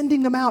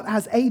 sending them out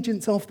as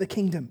agents of the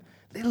kingdom,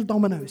 little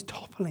dominoes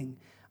toppling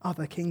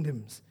other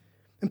kingdoms.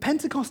 And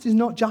Pentecost is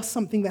not just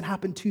something that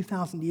happened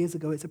 2,000 years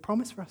ago, it's a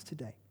promise for us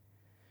today.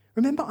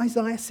 Remember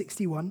Isaiah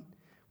 61?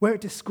 Where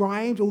it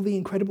described all the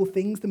incredible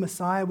things the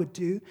Messiah would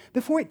do,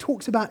 before it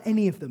talks about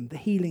any of them, the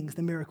healings,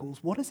 the miracles,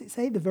 what does it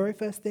say? The very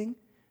first thing?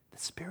 The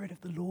Spirit of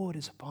the Lord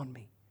is upon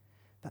me.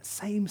 That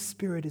same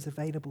Spirit is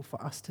available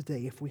for us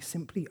today if we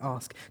simply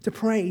ask. To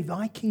pray,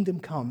 thy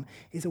kingdom come,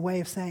 is a way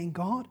of saying,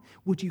 God,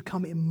 would you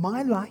come in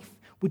my life?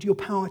 Would your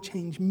power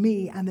change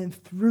me and then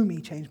through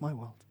me change my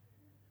world?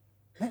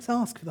 Let's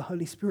ask for the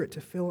Holy Spirit to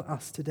fill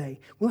us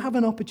today. We'll have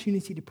an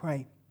opportunity to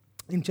pray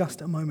in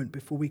just a moment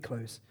before we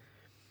close.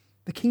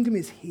 The kingdom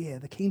is here.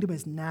 The kingdom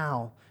is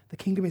now. The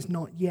kingdom is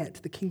not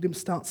yet. The kingdom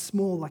starts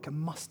small like a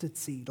mustard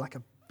seed, like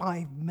a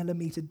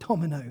 5-millimeter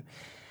domino,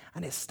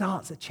 and it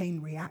starts a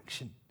chain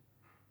reaction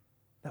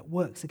that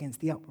works against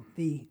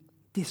the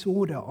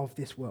disorder of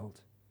this world.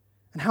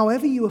 And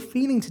however you are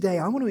feeling today,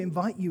 I want to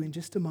invite you in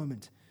just a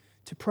moment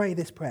to pray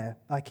this prayer,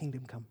 thy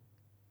kingdom come.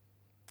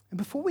 And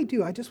before we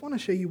do, I just want to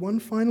show you one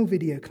final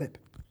video clip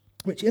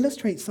which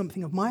illustrates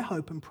something of my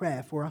hope and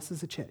prayer for us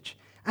as a church,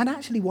 and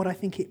actually what I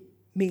think it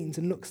means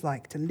and looks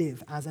like to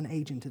live as an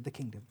agent of the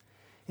kingdom.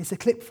 It's a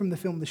clip from the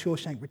film The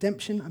Shawshank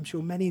Redemption. I'm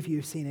sure many of you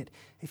have seen it.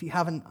 If you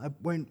haven't, I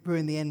won't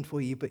ruin the end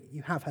for you, but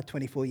you have had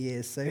 24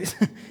 years, so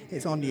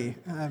it's on you.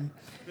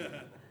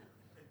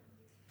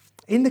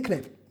 In the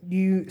clip,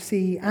 you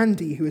see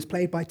Andy, who is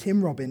played by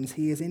Tim Robbins.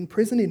 He is in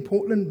prison in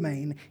Portland,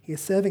 Maine. He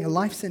is serving a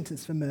life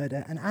sentence for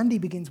murder, and Andy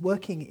begins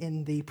working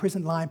in the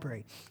prison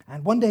library.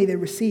 And one day they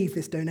receive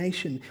this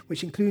donation,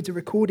 which includes a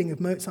recording of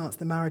Mozart's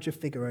The Marriage of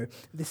Figaro.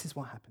 This is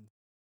what happens.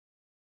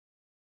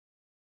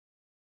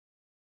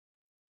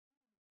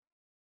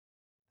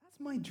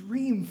 My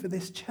dream for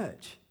this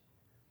church.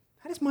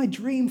 That is my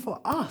dream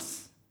for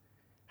us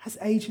as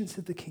agents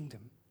of the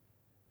kingdom.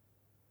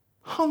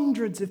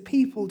 Hundreds of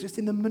people just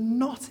in the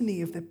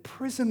monotony of their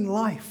prison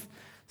life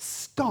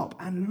stop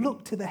and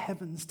look to the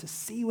heavens to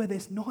see where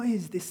this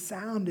noise, this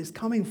sound is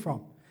coming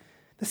from.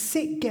 The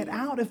sick get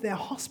out of their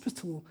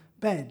hospital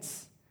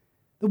beds.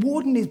 The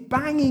warden is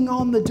banging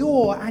on the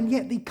door and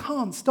yet they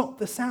can't stop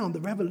the sound. The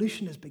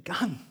revolution has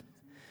begun.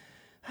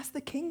 That's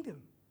the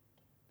kingdom.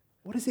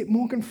 What is it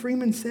Morgan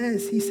Freeman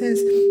says? He says,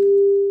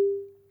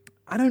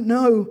 I don't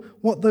know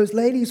what those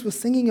ladies were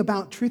singing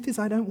about. Truth is,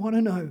 I don't want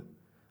to know.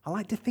 I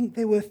like to think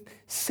they were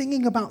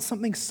singing about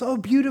something so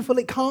beautiful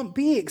it can't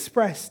be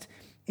expressed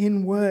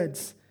in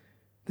words.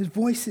 The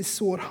voices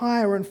soared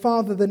higher and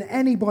farther than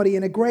anybody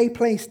in a grey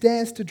place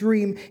dares to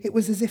dream. It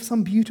was as if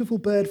some beautiful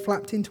bird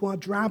flapped into our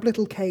drab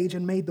little cage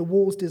and made the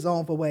walls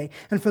dissolve away.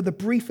 And for the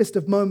briefest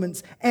of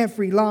moments,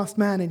 every last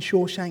man in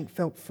Shawshank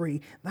felt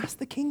free. That's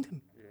the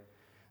kingdom.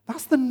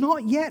 That's the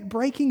not yet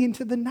breaking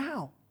into the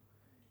now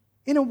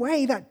in a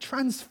way that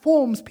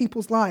transforms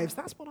people's lives.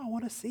 That's what I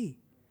want to see.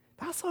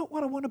 That's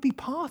what I want to be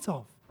part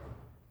of.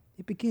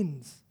 It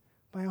begins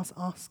by us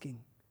asking,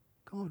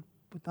 God,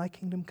 would thy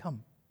kingdom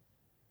come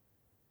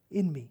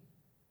in me?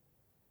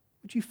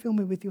 Would you fill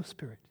me with your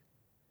Spirit?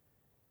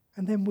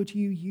 And then would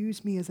you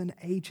use me as an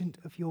agent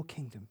of your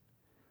kingdom?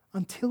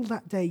 Until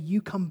that day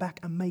you come back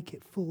and make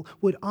it full,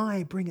 would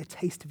I bring a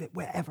taste of it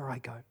wherever I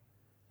go?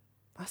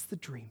 That's the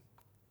dream.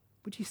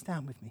 Would you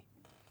stand with me?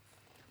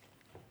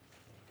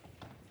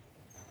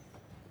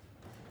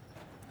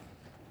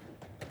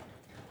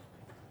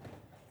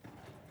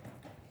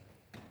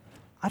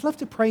 I'd love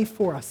to pray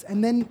for us,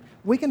 and then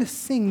we're going to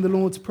sing the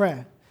Lord's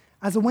Prayer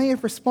as a way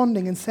of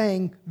responding and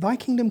saying, thy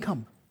kingdom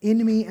come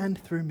in me and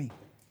through me.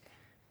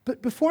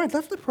 But before I'd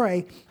love to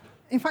pray,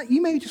 in fact,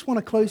 you may just want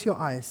to close your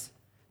eyes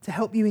to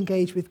help you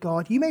engage with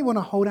God. You may want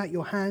to hold out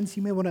your hands.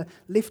 You may want to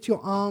lift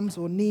your arms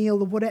or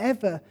kneel or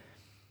whatever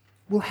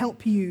will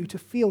help you to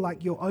feel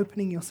like you're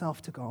opening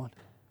yourself to God.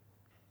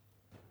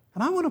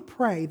 And I want to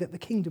pray that the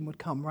kingdom would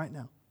come right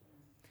now.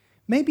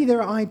 Maybe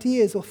there are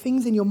ideas or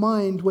things in your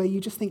mind where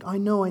you just think, I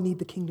know I need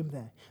the kingdom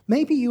there.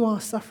 Maybe you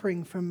are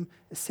suffering from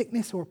a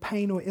sickness or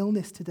pain or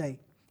illness today.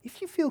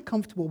 If you feel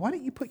comfortable, why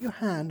don't you put your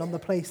hand on the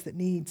place that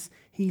needs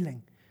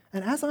healing?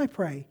 And as I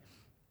pray,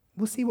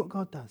 we'll see what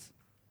God does.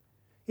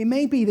 It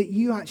may be that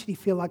you actually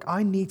feel like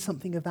I need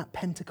something of that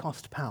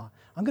Pentecost power.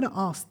 I'm going to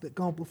ask that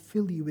God will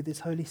fill you with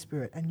his Holy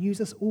Spirit and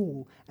use us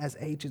all as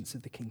agents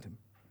of the kingdom.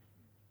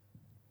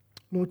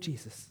 Lord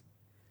Jesus,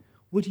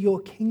 would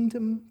your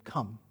kingdom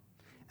come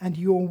and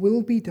your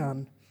will be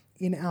done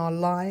in our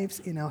lives,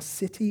 in our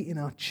city, in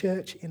our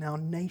church, in our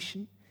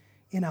nation,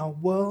 in our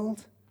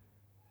world,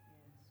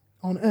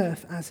 on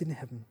earth as in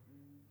heaven.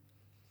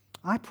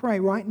 I pray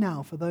right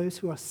now for those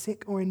who are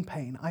sick or in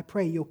pain. I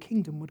pray your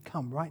kingdom would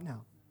come right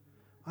now.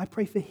 I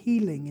pray for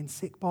healing in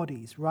sick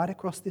bodies right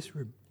across this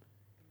room.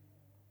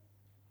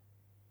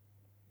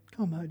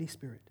 Come, Holy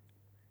Spirit.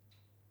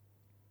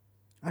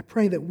 I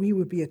pray that we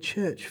would be a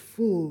church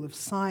full of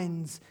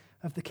signs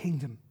of the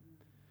kingdom,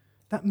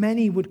 that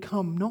many would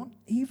come not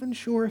even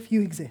sure if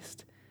you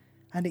exist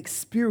and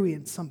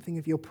experience something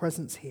of your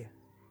presence here.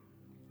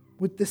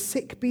 Would the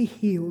sick be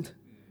healed?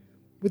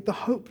 Would the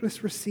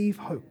hopeless receive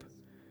hope?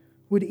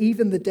 Would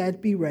even the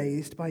dead be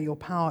raised by your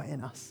power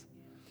in us?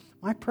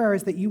 My prayer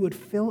is that you would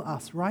fill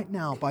us right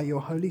now by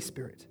your Holy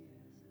Spirit,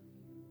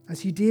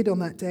 as you did on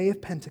that day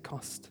of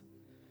Pentecost.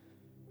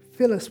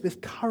 Fill us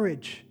with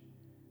courage,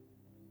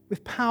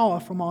 with power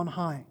from on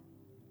high.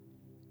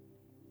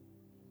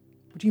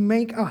 Would you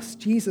make us,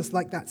 Jesus,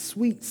 like that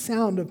sweet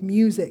sound of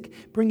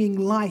music, bringing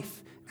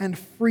life and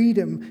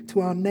freedom to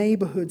our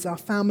neighborhoods, our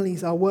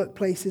families, our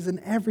workplaces, and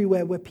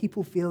everywhere where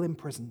people feel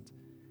imprisoned.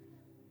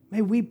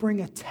 May we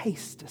bring a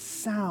taste, a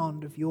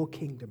sound of your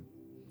kingdom.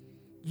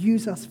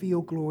 Use us for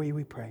your glory,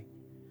 we pray.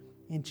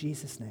 In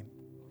Jesus' name,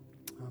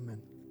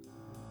 amen.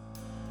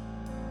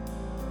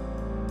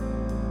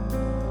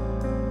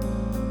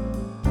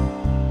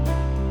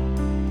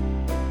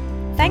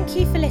 Thank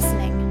you for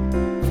listening.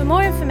 For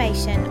more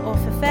information or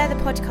for further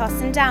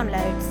podcasts and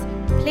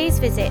downloads, please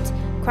visit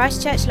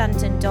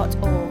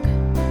christchurchlondon.org.